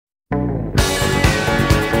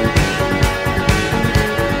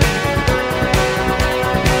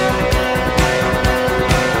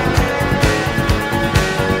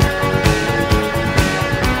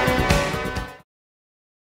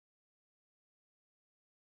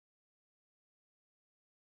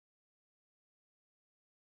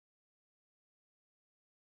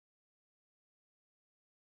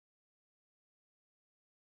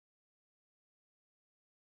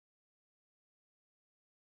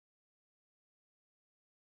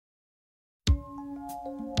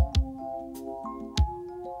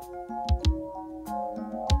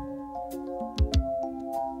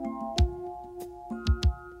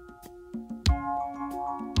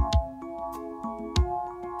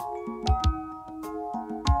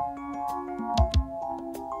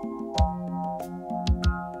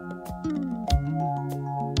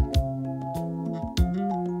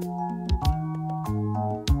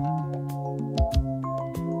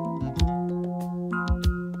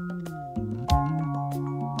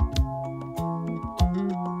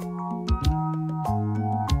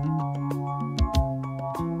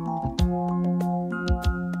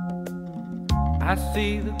I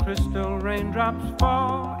see the crystal raindrops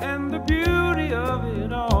fall, and the beauty of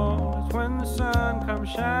it all is when the sun comes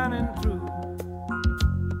shining through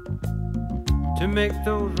to make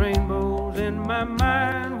those rainbows in my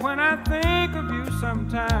mind. When I think of you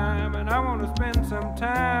sometime, and I want to spend some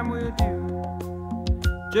time with you,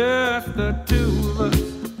 just the two of us.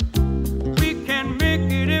 We can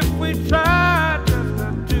make it if we try, just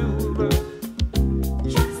the two of us.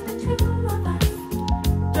 Just the two of us.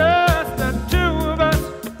 Just the two of us,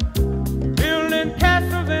 building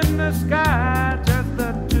castles in the sky. Just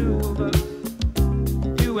the two of us,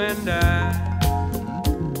 you and I.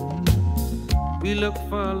 We look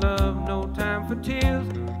for love, no time for tears.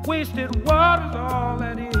 Wasted water's all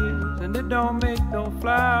that is, and it don't make no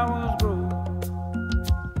flowers grow.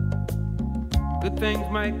 Good things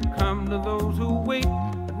might come to those who wait,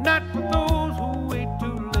 but not for those who wait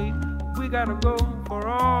too late. We gotta go for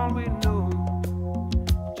all we know.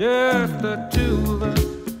 Just the two of us.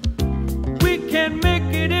 We can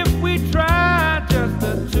make it if we try. Just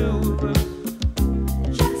the two of us.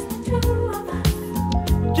 Just the two of us.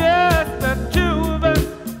 Just the two of us,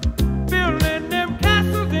 building them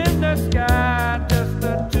castles in the sky. Just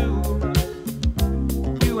the two of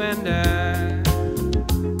us, you and I.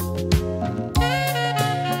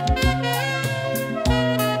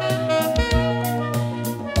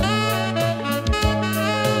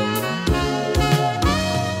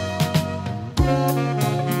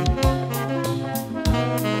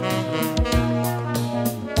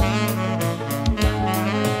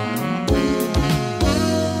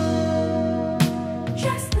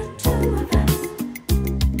 Just the two of us.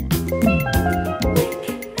 We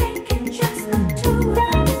can make it just the two of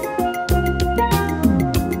us.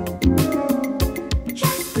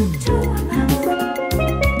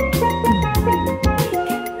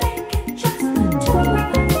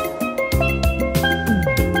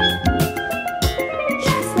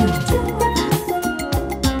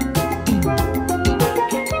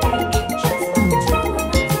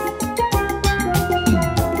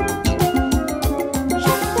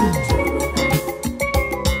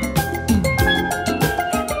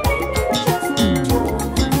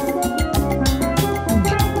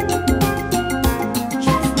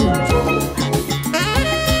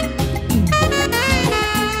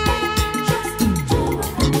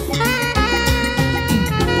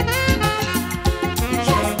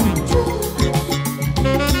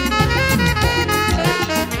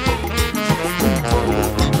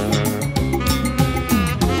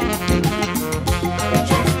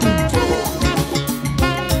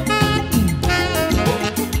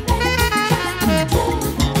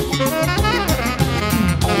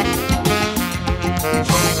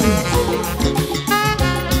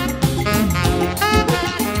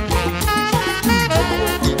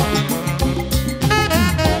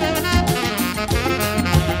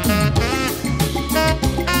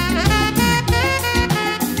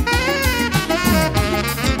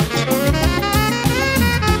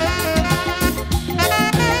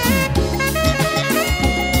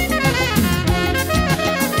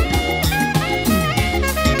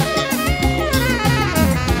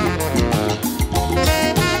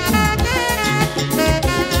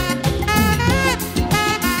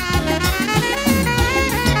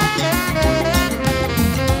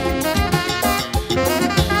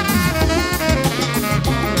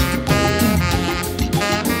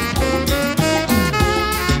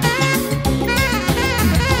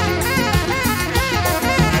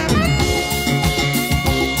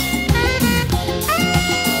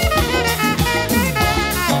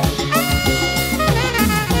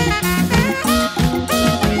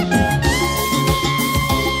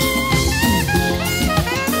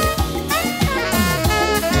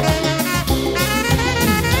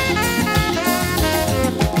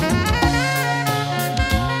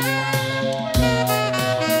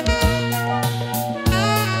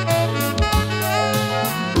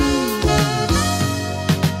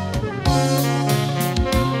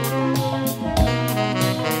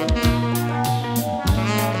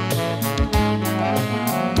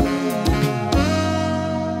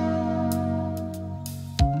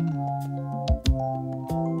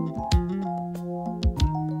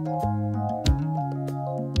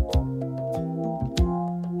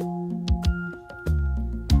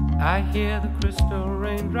 I hear the crystal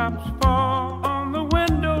raindrops fall on the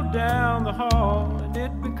window down the hall, and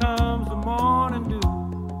it becomes the morning dew.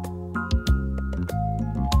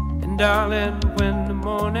 And darling, when the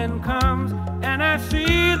morning comes and I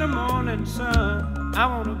see the morning sun, I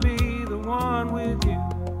wanna be the one with you.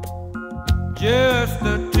 Just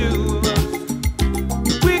the